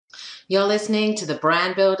You're listening to the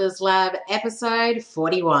Brand Builders Lab, episode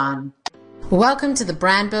 41. Welcome to the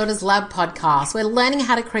Brand Builders Lab podcast. We're learning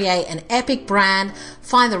how to create an epic brand,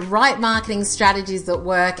 find the right marketing strategies that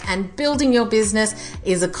work, and building your business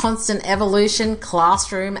is a constant evolution,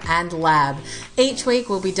 classroom, and lab. Each week,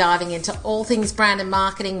 we'll be diving into all things brand and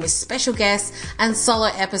marketing with special guests and solo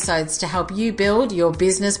episodes to help you build your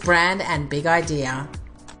business, brand, and big idea.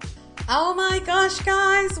 Oh my gosh,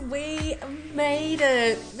 guys, we made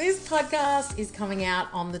it. This podcast is coming out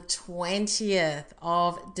on the 20th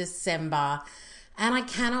of December, and I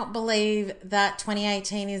cannot believe that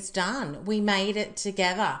 2018 is done. We made it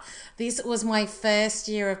together. This was my first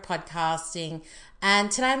year of podcasting,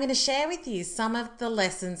 and today I'm going to share with you some of the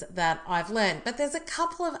lessons that I've learned. But there's a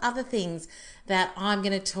couple of other things that I'm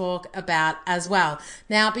going to talk about as well.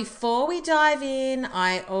 Now, before we dive in,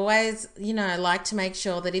 I always, like to make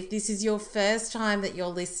sure that if this is your first time that you're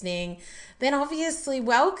listening, then obviously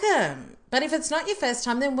welcome. But if it's not your first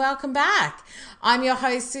time, then welcome back. I'm your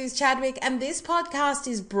host, Suze Chadwick, and this podcast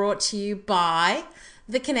is brought to you by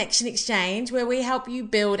The Connection Exchange, where we help you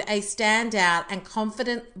build a standout and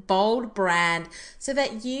confident, bold brand so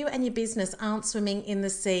that you and your business aren't swimming in the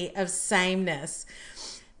sea of sameness.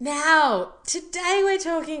 Now, today we're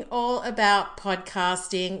talking all about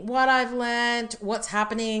podcasting, what I've learned, what's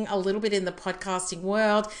happening a little bit in the podcasting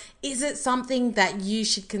world. Is it something that you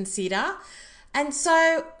should consider? And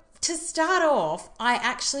so to start off, I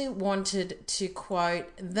actually wanted to quote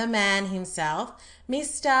the man himself,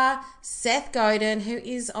 Mr. Seth Godin, who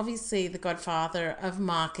is obviously the godfather of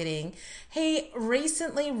marketing. He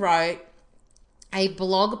recently wrote a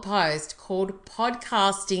blog post called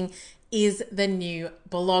Podcasting is the New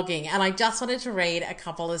Blogging. And I just wanted to read a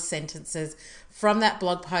couple of sentences from that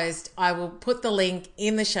blog post. I will put the link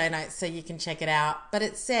in the show notes so you can check it out. But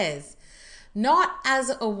it says, not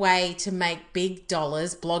as a way to make big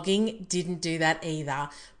dollars, blogging didn't do that either,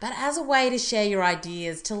 but as a way to share your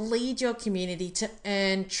ideas, to lead your community, to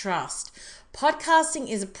earn trust. Podcasting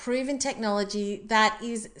is a proven technology that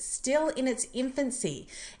is still in its infancy.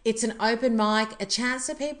 It's an open mic, a chance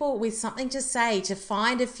for people with something to say to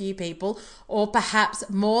find a few people, or perhaps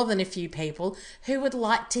more than a few people, who would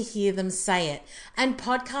like to hear them say it. And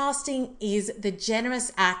podcasting is the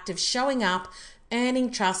generous act of showing up,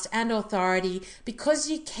 earning trust and authority because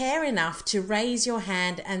you care enough to raise your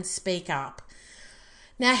hand and speak up.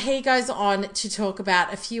 Now, he goes on to talk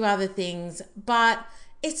about a few other things, but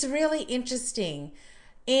it's really interesting.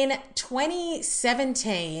 In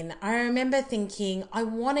 2017, I remember thinking, I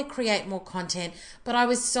want to create more content, but I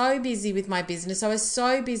was so busy with my business. I was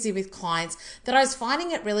so busy with clients that I was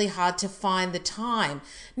finding it really hard to find the time.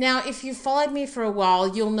 Now, if you've followed me for a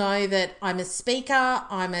while, you'll know that I'm a speaker.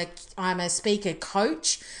 I'm a speaker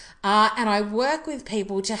coach, and I work with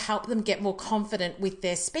people to help them get more confident with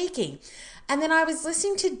their speaking. And then I was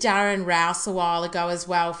listening to Darren Rowse a while ago as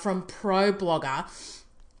well from ProBlogger,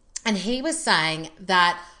 and he was saying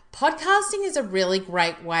that podcasting is a really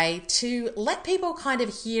great way to let people kind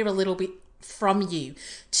of hear a little bit from you,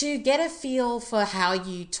 to get a feel for how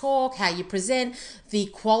you talk, how you present, the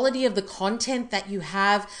quality of the content that you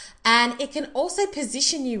have. And it can also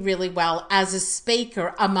position you really well as a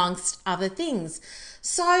speaker, amongst other things.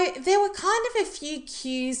 So there were kind of a few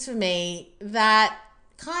cues for me that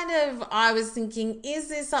I was thinking, is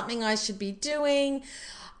there something I should be doing?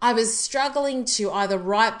 I was struggling to either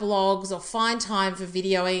write blogs or find time for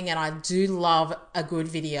videoing, and I do love a good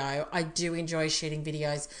video. I do enjoy shooting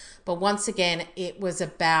videos. But once again, it was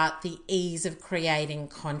about the ease of creating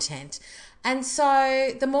content. And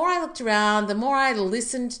so the more I looked around, the more I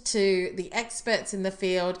listened to the experts in the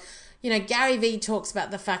field. Gary Vee talks about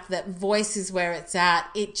the fact that voice is where it's at.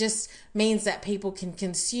 It just means that people can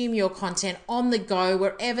consume your content on the go,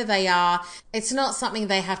 wherever they are. It's not something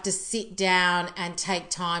they have to sit down and take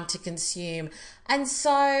time to consume. And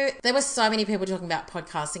so there were so many people talking about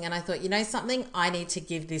podcasting, and I thought, something, I need to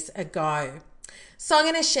give this a go. So I'm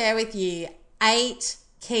going to share with you 8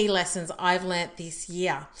 key lessons I've learnt this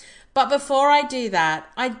year. But before I do that,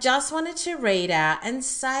 I just wanted to read out and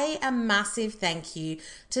say a massive thank you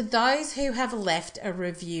to those who have left a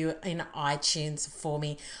review in iTunes for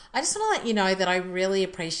me. I just want to let you know that I really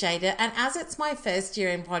appreciate it. And as it's my first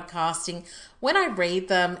year in podcasting, when I read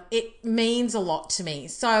them, it means a lot to me.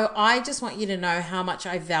 So I just want you to know how much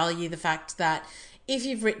I value the fact that if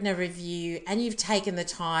you've written a review and you've taken the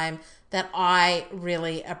time, that I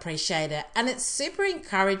really appreciate it. And it's super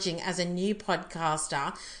encouraging as a new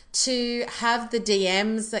podcaster to have the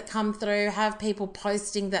DMs that come through, have people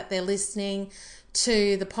posting that they're listening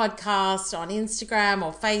to the podcast on Instagram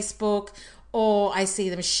or Facebook, or I see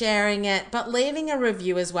them sharing it, but leaving a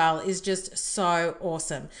review as well is just so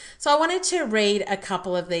awesome. So I wanted to read a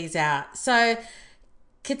couple of these out. So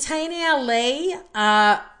Katania Lee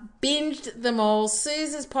binged them all.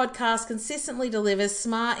 Suze's podcast consistently delivers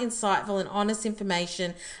smart, insightful, and honest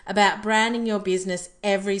information about branding your business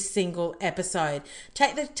every single episode.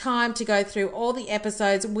 Take the time to go through all the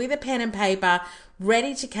episodes with a pen and paper,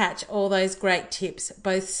 ready to catch all those great tips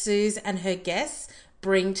both Suze and her guests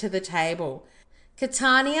bring to the table.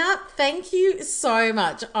 Katania, thank you so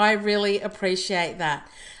much. I really appreciate that.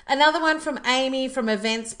 Another one from Amy from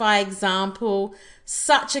Events by Example.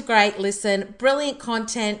 Such a great listen, brilliant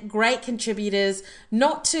content, great contributors,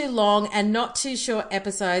 not too long and not too short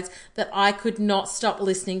episodes that I could not stop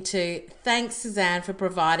listening to. Thanks, Suzanne, for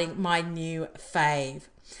providing my new fave.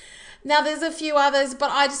 Now, there's a few others, but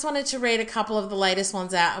I just wanted to read a couple of the latest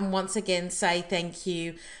ones out and once again say thank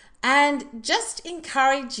you. And just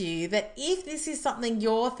encourage you that if this is something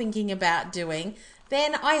you're thinking about doing,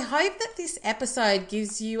 then I hope that this episode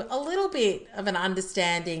gives you a little bit of an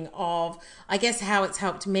understanding of, I guess, how it's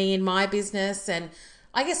helped me in my business and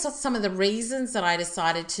I guess some of the reasons that I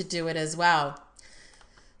decided to do it as well.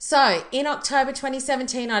 So in October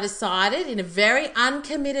 2017, I decided in a very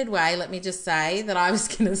uncommitted way, let me just say, that I was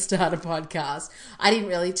going to start a podcast. I didn't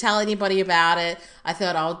really tell anybody about it. I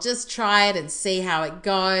thought I'll just try it and see how it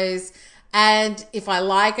goes. And if I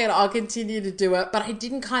like it, I'll continue to do it. But I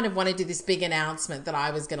didn't kind of want to do this big announcement that I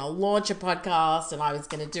was going to launch a podcast and I was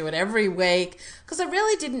going to do it every week because I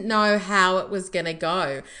really didn't know how it was going to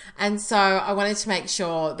go. And so I wanted to make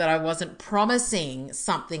sure that I wasn't promising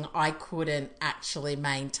something I couldn't actually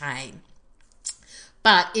maintain.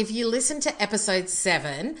 But if you listen to episode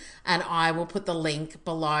 7, and I will put the link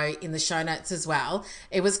below in the show notes as well,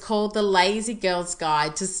 it was called The Lazy Girl's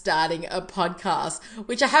Guide to Starting a Podcast,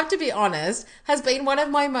 which I have to be honest, has been one of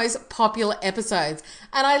my most popular episodes.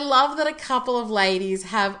 And I love that a couple of ladies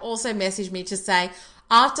have also messaged me to say,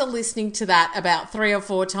 after listening to that about 3 or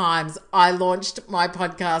 4 times, I launched my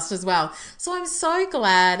podcast as well. So I'm so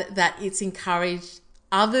glad that it's encouraged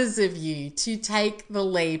others of you to take the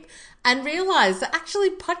leap and realize that actually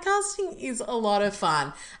podcasting is a lot of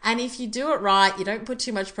fun. And if you do it right, you don't put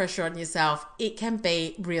too much pressure on yourself, it can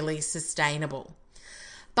be really sustainable.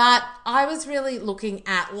 But I was really looking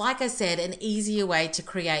at, like I said, an easier way to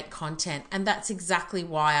create content. And that's exactly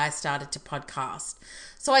why I started to podcast.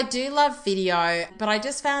 So I do love video, but I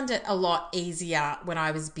just found it a lot easier when I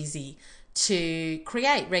was busy to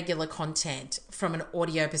create regular content from an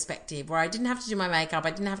audio perspective where I didn't have to do my makeup. I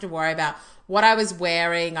didn't have to worry about what I was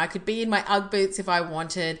wearing. I could be in my UGG boots if I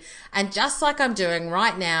wanted. And just like I'm doing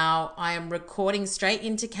right now, I am recording straight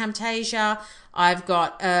into Camtasia. I've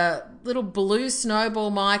got a little blue snowball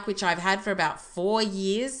mic, which I've had for about 4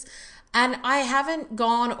 years. And I haven't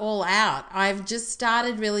gone all out. I've just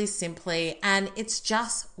started really simply and it's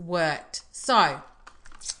just worked. So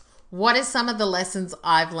what are some of the lessons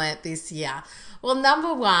I've learnt this year? Well,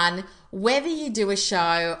 number one, whether you do a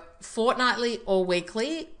show fortnightly or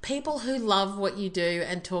weekly, people who love what you do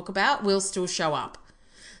and talk about will still show up.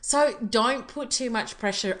 So don't put too much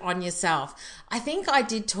pressure on yourself. I think I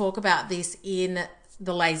did talk about this in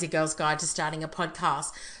the Lazy Girl's Guide to Starting a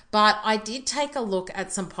Podcast, but I did take a look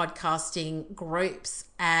at some podcasting groups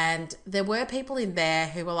and there were people in there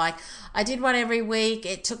who were like, I did one every week.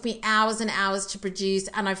 It took me hours and hours to produce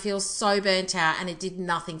and I feel so burnt out and it did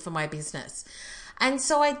nothing for my business. And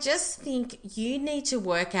so I just think you need to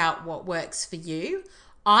work out what works for you.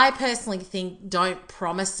 I personally think don't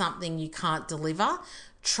promise something you can't deliver.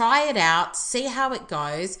 Try it out, see how it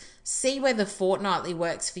goes, see whether fortnightly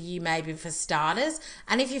works for you, maybe for starters.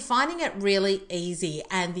 And if you're finding it really easy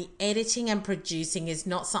and the editing and producing is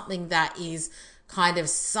not something that is kind of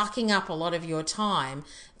sucking up a lot of your time,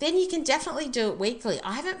 then you can definitely do it weekly.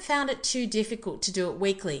 I haven't found it too difficult to do it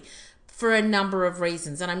weekly for a number of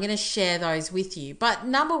reasons, and I'm going to share those with you. But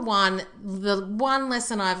number one, the one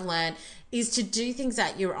lesson I've learned is to do things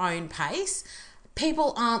at your own pace.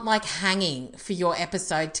 People aren't like hanging for your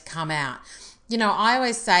episode to come out. You know, I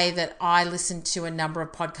always say that I listen to a number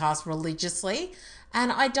of podcasts religiously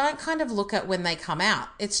and I don't kind of look at when they come out.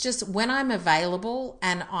 It's just when I'm available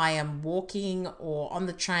and I am walking or on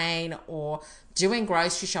the train or doing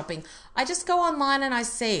grocery shopping, I just go online and I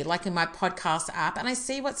see, like in my podcast app, and I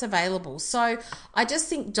see what's available. So I just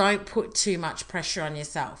think don't put too much pressure on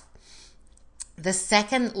yourself. The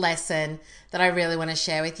second lesson that I really want to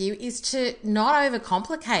share with you is to not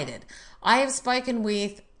overcomplicate it. I have spoken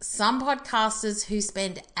with some podcasters who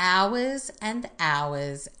spend hours and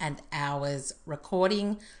hours and hours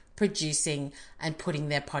recording, producing, and putting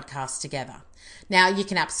their podcast together. Now, you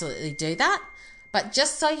can absolutely do that, But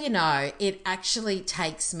just so you know, it actually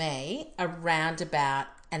takes me around about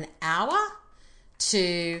an hour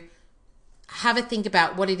to have a think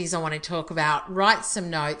about what it is I want to talk about, write some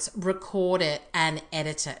notes, record it, and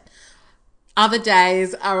edit it. Other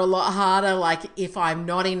days are a lot harder, like if I'm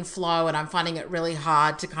not in flow and I'm finding it really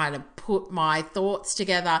hard to kind of put my thoughts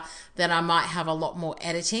together, then I might have a lot more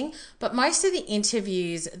editing. But most of the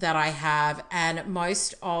interviews that I have and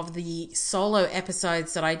most of the solo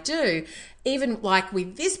episodes that I do, even like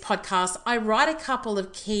with this podcast, I write a couple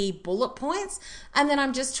of key bullet points and then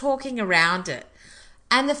I'm just talking around it.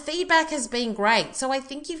 And the feedback has been great. So I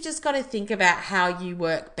think you've just got to think about how you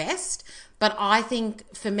work best. But I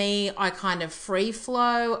think for me, I kind of free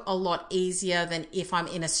flow a lot easier than if I'm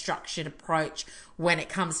in a structured approach when it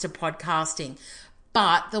comes to podcasting.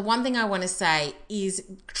 But the one thing I want to say is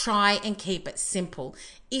try and keep it simple.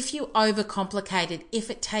 If you overcomplicate it, if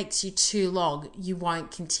it takes you too long, you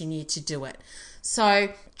won't continue to do it. So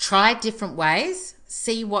try different ways,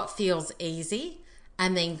 see what feels easy,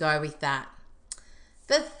 and then go with that.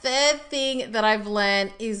 The third thing that I've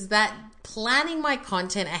learned is that planning my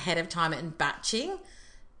content ahead of time and batching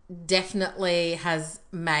definitely has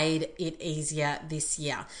made it easier this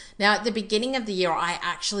year. Now, at the beginning of the year, I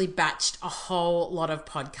actually batched a whole lot of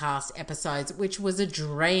podcast episodes, which was a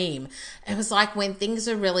dream. It was like when things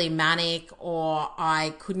are really manic or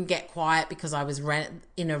I couldn't get quiet because I was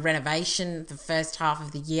in a renovation the first half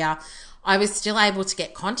of the year, I was still able to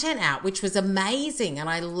get content out, which was amazing and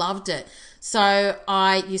I loved it. So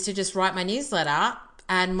I used to just write my newsletter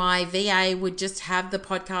and my VA would just have the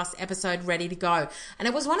podcast episode ready to go. And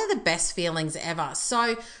it was one of the best feelings ever.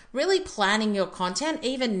 So really planning your content,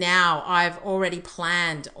 even now, I've already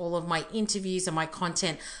planned all of my interviews and my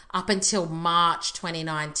content up until March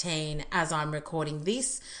 2019 as I'm recording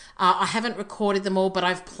this. I haven't recorded them all, but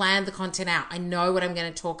I've planned the content out. I know what I'm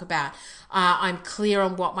going to talk about. I'm clear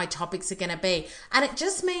on what my topics are going to be. And it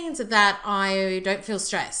just means that I don't feel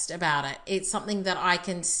stressed about it. It's something that I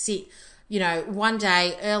can sit one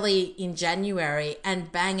day early in January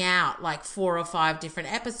and bang out like 4 or 5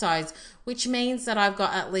 different episodes, which means that I've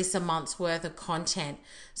got at least a month's worth of content.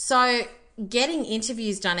 So getting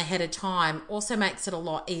interviews done ahead of time also makes it a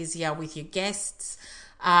lot easier with your guests,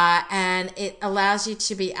 and it allows you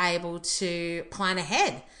to be able to plan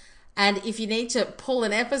ahead. And if you need to pull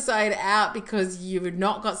an episode out because you've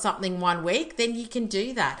not got something one week, then you can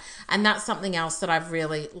do that. And that's something else that I've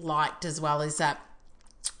really liked as well, is that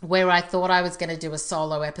where I thought I was going to do a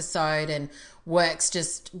solo episode and work's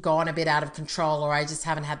just gone a bit out of control or I just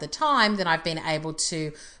haven't had the time, then I've been able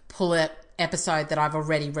to pull an episode that I've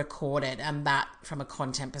already recorded, and that from a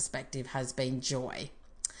content perspective has been joy.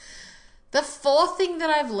 The fourth thing that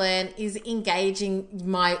I've learned is engaging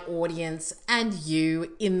my audience and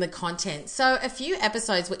you in the content. So a few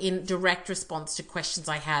episodes were in direct response to questions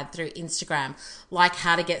I had through Instagram, like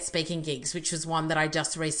how to get speaking gigs, which was one that I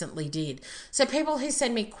just recently did. So people who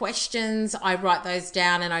send me questions, I write those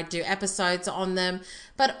down and I do episodes on them,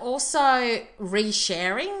 but also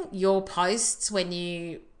resharing your posts when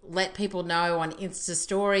you let people know on Insta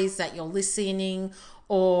stories that you're listening,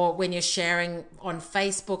 or when you're sharing on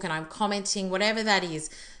Facebook and I'm commenting, whatever that is,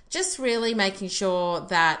 just really making sure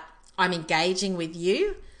that I'm engaging with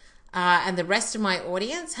you and the rest of my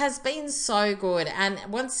audience has been so good. And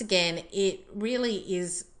once again, it really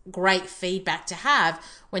is great feedback to have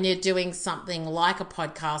when you're doing something like a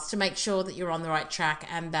podcast to make sure that you're on the right track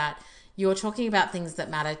and that you're talking about things that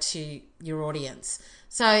matter to your audience.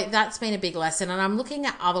 So that's been a big lesson. And I'm looking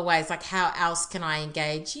at other ways, like how else can I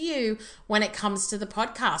engage you when it comes to the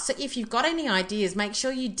podcast? So if you've got any ideas, make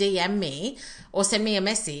sure you DM me or send me a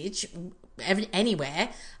message anywhere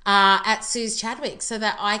at Suze Chadwick so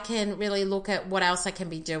that I can really look at what else I can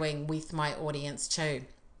be doing with my audience too.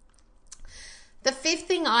 The fifth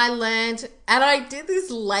thing I learned, and I did this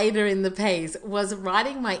later in the piece, was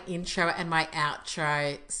writing my intro and my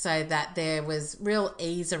outro so that there was real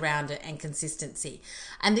ease around it and consistency.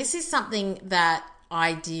 And this is something that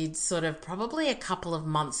I did sort of probably a couple of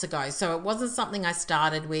months ago. So it wasn't something I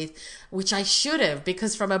started with, which I should have,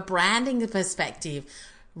 because from a branding perspective,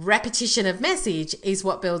 repetition of message is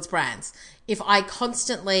what builds brands. If I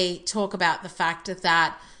constantly talk about the fact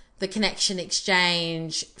that the Connection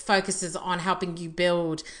Exchange focuses on helping you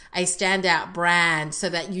build a standout brand so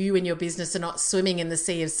that you and your business are not swimming in the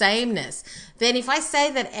sea of sameness, then if I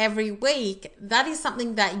say that every week, that is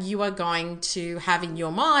something that you are going to have in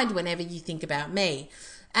your mind whenever you think about me.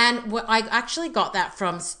 And I actually got that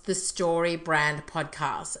from the Story Brand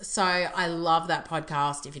podcast. So I love that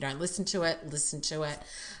podcast. If you don't listen to it, listen to it.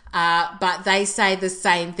 But they say the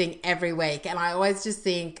same thing every week. And I always just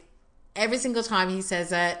think, every single time he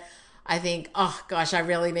says it, I think, oh gosh, I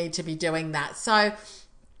really need to be doing that. So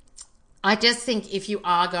I just think if you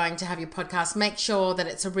are going to have your podcast, make sure that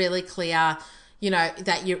it's a really clear,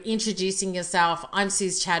 that you're introducing yourself. I'm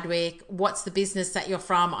Suze Chadwick. What's the business that you're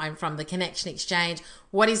from? I'm from the Connection Exchange.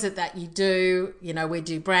 What is it that you do? We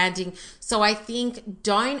do branding. So I think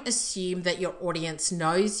don't assume that your audience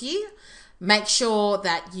knows you. Make sure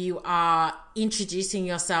that you are introducing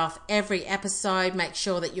yourself every episode. Make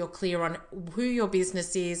sure that you're clear on who your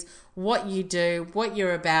business is, what you do, what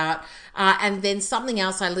you're about. And then something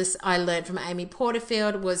else I learned from Amy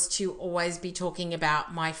Porterfield was to always be talking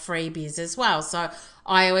about my freebies as well. So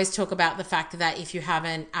I always talk about the fact that if you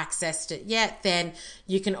haven't accessed it yet, then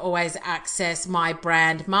you can always access my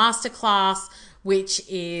brand masterclass, which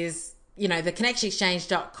is,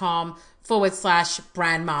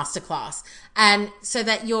 theconnectionexchange.com/brand masterclass. And so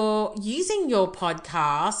that you're using your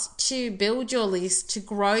podcast to build your list, to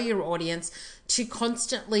grow your audience, to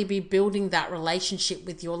constantly be building that relationship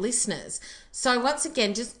with your listeners. So once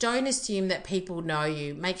again, just don't assume that people know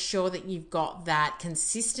you. Make sure that you've got that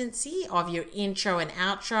consistency of your intro and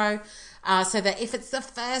outro, so that if it's the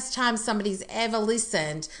first time somebody's ever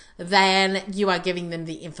listened, then you are giving them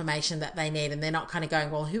the information that they need, and they're not kind of going,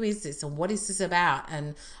 well, who is this and what is this about?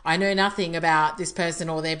 And I know nothing about this person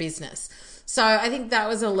or their business. So I think that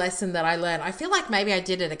was a lesson that I learned. I feel like maybe I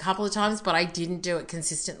did it a couple of times, but I didn't do it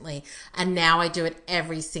consistently. And now I do it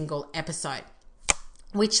every single episode,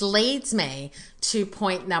 which leads me to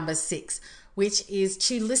point number 6, which is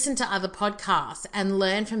to listen to other podcasts and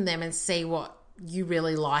learn from them and see what you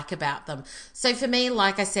really like about them. So for me,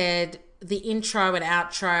 like I said, the intro and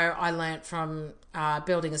outro I learned from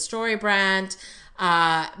Building a Story Brand,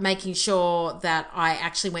 making sure that I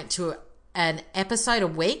actually went to an episode a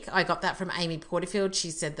week. I got that from Amy Porterfield.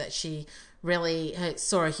 She said that she really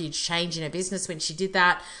saw a huge change in her business when she did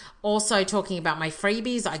that. Also talking about my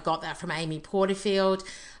freebies, I got that from Amy Porterfield.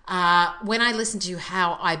 When I listened to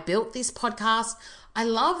how I built this podcast, I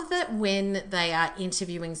love that when they are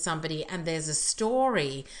interviewing somebody and there's a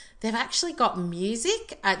story, they've actually got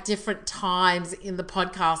music at different times in the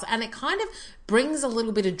podcast, and it kind of brings a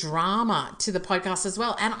little bit of drama to the podcast as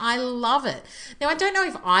well. And I love it. Now, I don't know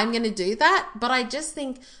if I'm going to do that, but I just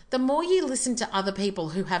think the more you listen to other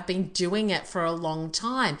people who have been doing it for a long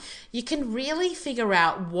time, you can really figure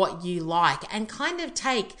out what you like and kind of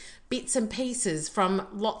take bits and pieces from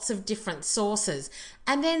lots of different sources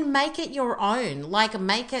and then make it your own, like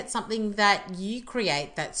make it something that you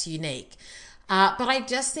create that's unique. But I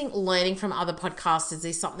just think learning from other podcasters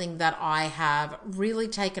is something that I have really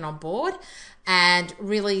taken on board and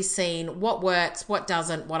really seen what works, what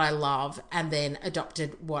doesn't, what I love, and then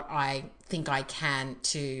adopted what I think I can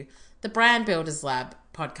to the Brand Builders Lab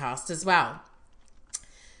podcast as well.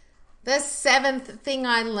 The 7th thing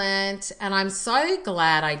I learned, and I'm so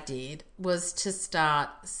glad I did, was to start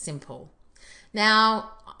simple.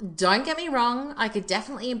 Now, don't get me wrong, I could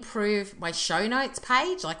definitely improve my show notes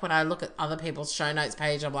page. Like when I look at other people's show notes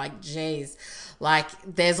page, I'm like, geez, like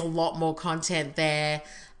there's a lot more content there.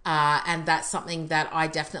 And that's something that I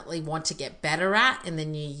definitely want to get better at in the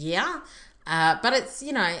new year. But it's,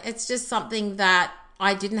 it's just something that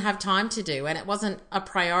I didn't have time to do, and it wasn't a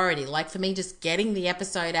priority. Like for me, just getting the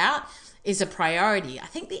episode out is a priority. I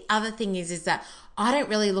think the other thing is that I don't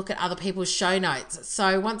really look at other people's show notes.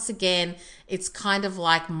 So once again, it's kind of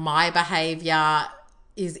like my behavior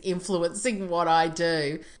is influencing what I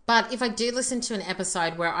do. But if I do listen to an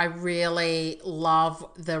episode where I really love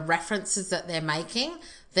the references that they're making,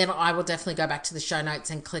 then I will definitely go back to the show notes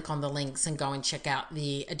and click on the links and go and check out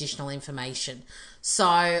the additional information. So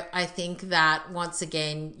I think that once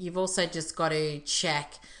again, you've also just got to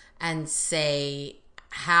check and see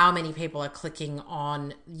how many people are clicking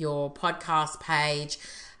on your podcast page,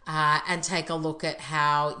 and take a look at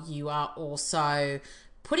how you are also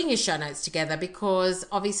putting your show notes together, because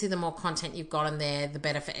obviously the more content you've got on there, the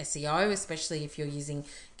better for SEO, especially if you're using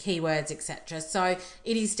keywords, etc. So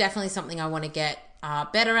it is definitely something I want to get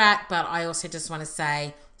better at, but I also just want to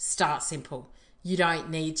say, start simple. You don't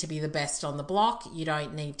need to be the best on the block. You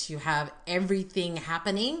don't need to have everything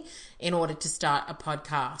happening in order to start a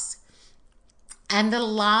podcast. And the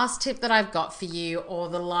last tip that I've got for you, or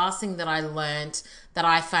the last thing that I learned that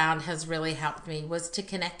I found has really helped me, was to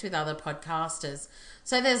connect with other podcasters.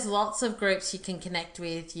 So there's lots of groups you can connect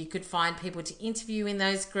with. You could find people to interview in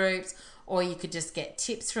those groups, or you could just get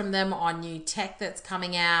tips from them on new tech that's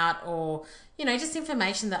coming out, or, just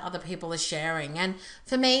information that other people are sharing. And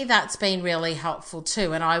for me, that's been really helpful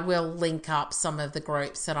too. And I will link up some of the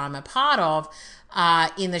groups that I'm a part of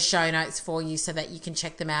in the show notes for you so that you can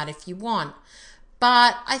check them out if you want.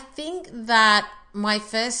 But I think that my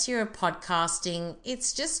first year of podcasting,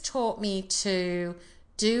 it's just taught me to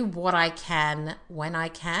do what I can when I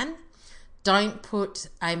can. Don't put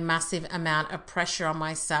a massive amount of pressure on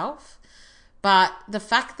myself. But the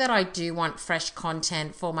fact that I do want fresh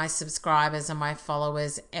content for my subscribers and my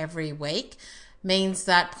followers every week means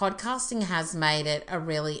that podcasting has made it a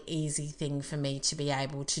really easy thing for me to be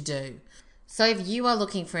able to do. So if you are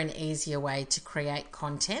looking for an easier way to create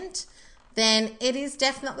content, then it is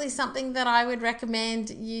definitely something that I would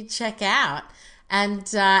recommend you check out and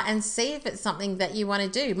see if it's something that you want to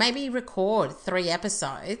do. Maybe record 3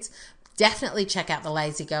 episodes. Definitely check out the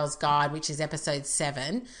Lazy Girl's Guide, which is episode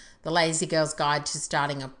 7. The Lazy Girl's Guide to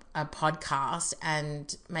Starting a Podcast,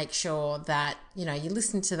 and make sure that, you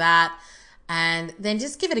listen to that and then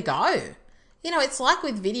just give it a go. It's like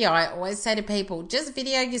with video. I always say to people, just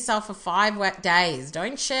video yourself for 5 days.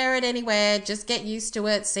 Don't share it anywhere. Just get used to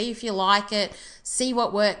it. See if you like it. See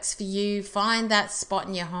what works for you. Find that spot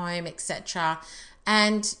in your home, etc.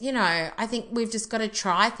 And, I think we've just got to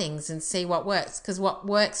try things and see what works, because what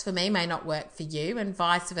works for me may not work for you, and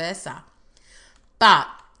vice versa. But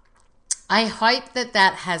I hope that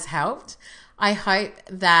has helped. I hope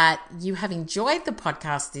that you have enjoyed the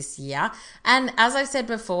podcast this year. And as I said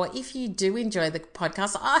before, if you do enjoy the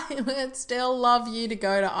podcast, I would still love you to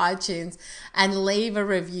go to iTunes and leave a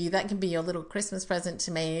review. That can be your little Christmas present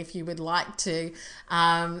to me if you would like to.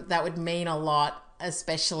 That would mean a lot,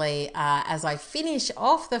 especially as I finish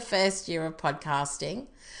off the first year of podcasting.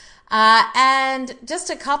 And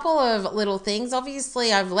just a couple of little things.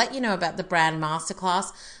 Obviously, I've let you know about the Brand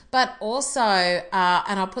Masterclass, but also,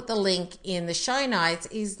 and I'll put the link in the show notes,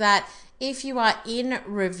 is that if you are in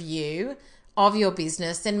review of your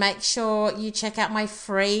business, then make sure you check out my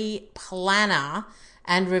free planner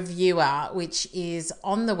and reviewer, which is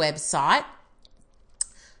on the website,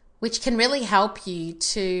 which can really help you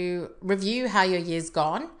to review how your year's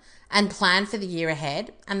gone and plan for the year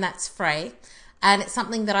ahead. And that's free. And it's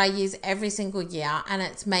something that I use every single year, and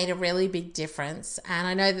it's made a really big difference. And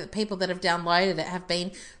I know that the people that have downloaded it have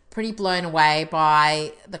been pretty blown away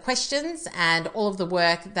by the questions and all of the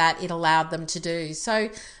work that it allowed them to do. So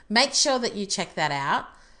make sure that you check that out.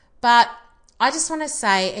 But I just want to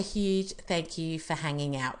say a huge thank you for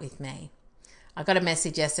hanging out with me. I got a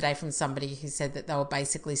message yesterday from somebody who said that they were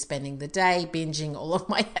basically spending the day binging all of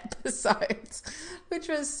my episodes, which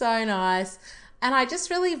was so nice. And I just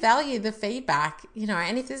really value the feedback,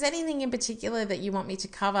 and if there's anything in particular that you want me to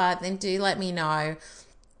cover, then do let me know.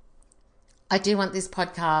 I do want this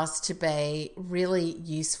podcast to be really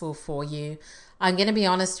useful for you. I'm going to be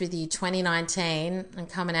honest with you, 2019, I'm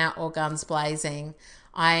coming out all guns blazing.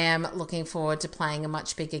 I am looking forward to playing a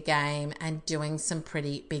much bigger game and doing some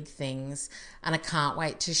pretty big things. And I can't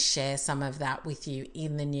wait to share some of that with you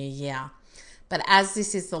in the new year. But as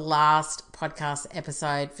this is the last podcast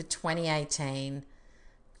episode for 2018,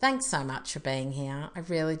 thanks so much for being here. I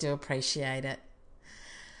really do appreciate it.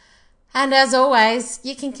 And as always,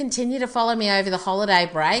 you can continue to follow me over the holiday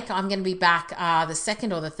break. I'm going to be back the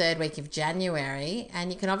 2nd or the 3rd week of January.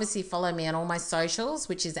 And you can obviously follow me on all my socials,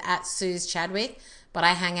 which is at Suze Chadwick. But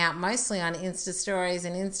I hang out mostly on Insta Stories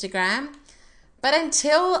and Instagram. But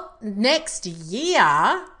until next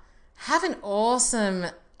year, have an awesome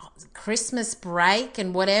Christmas break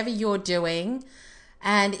and whatever you're doing,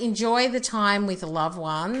 and enjoy the time with loved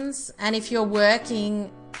ones. And if you're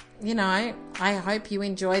working, I hope you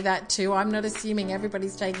enjoy that too. I'm not assuming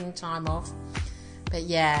everybody's taking time off, but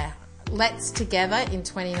yeah, let's together in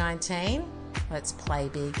 2019, let's play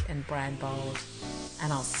big and brand bold,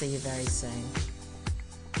 and I'll see you very soon.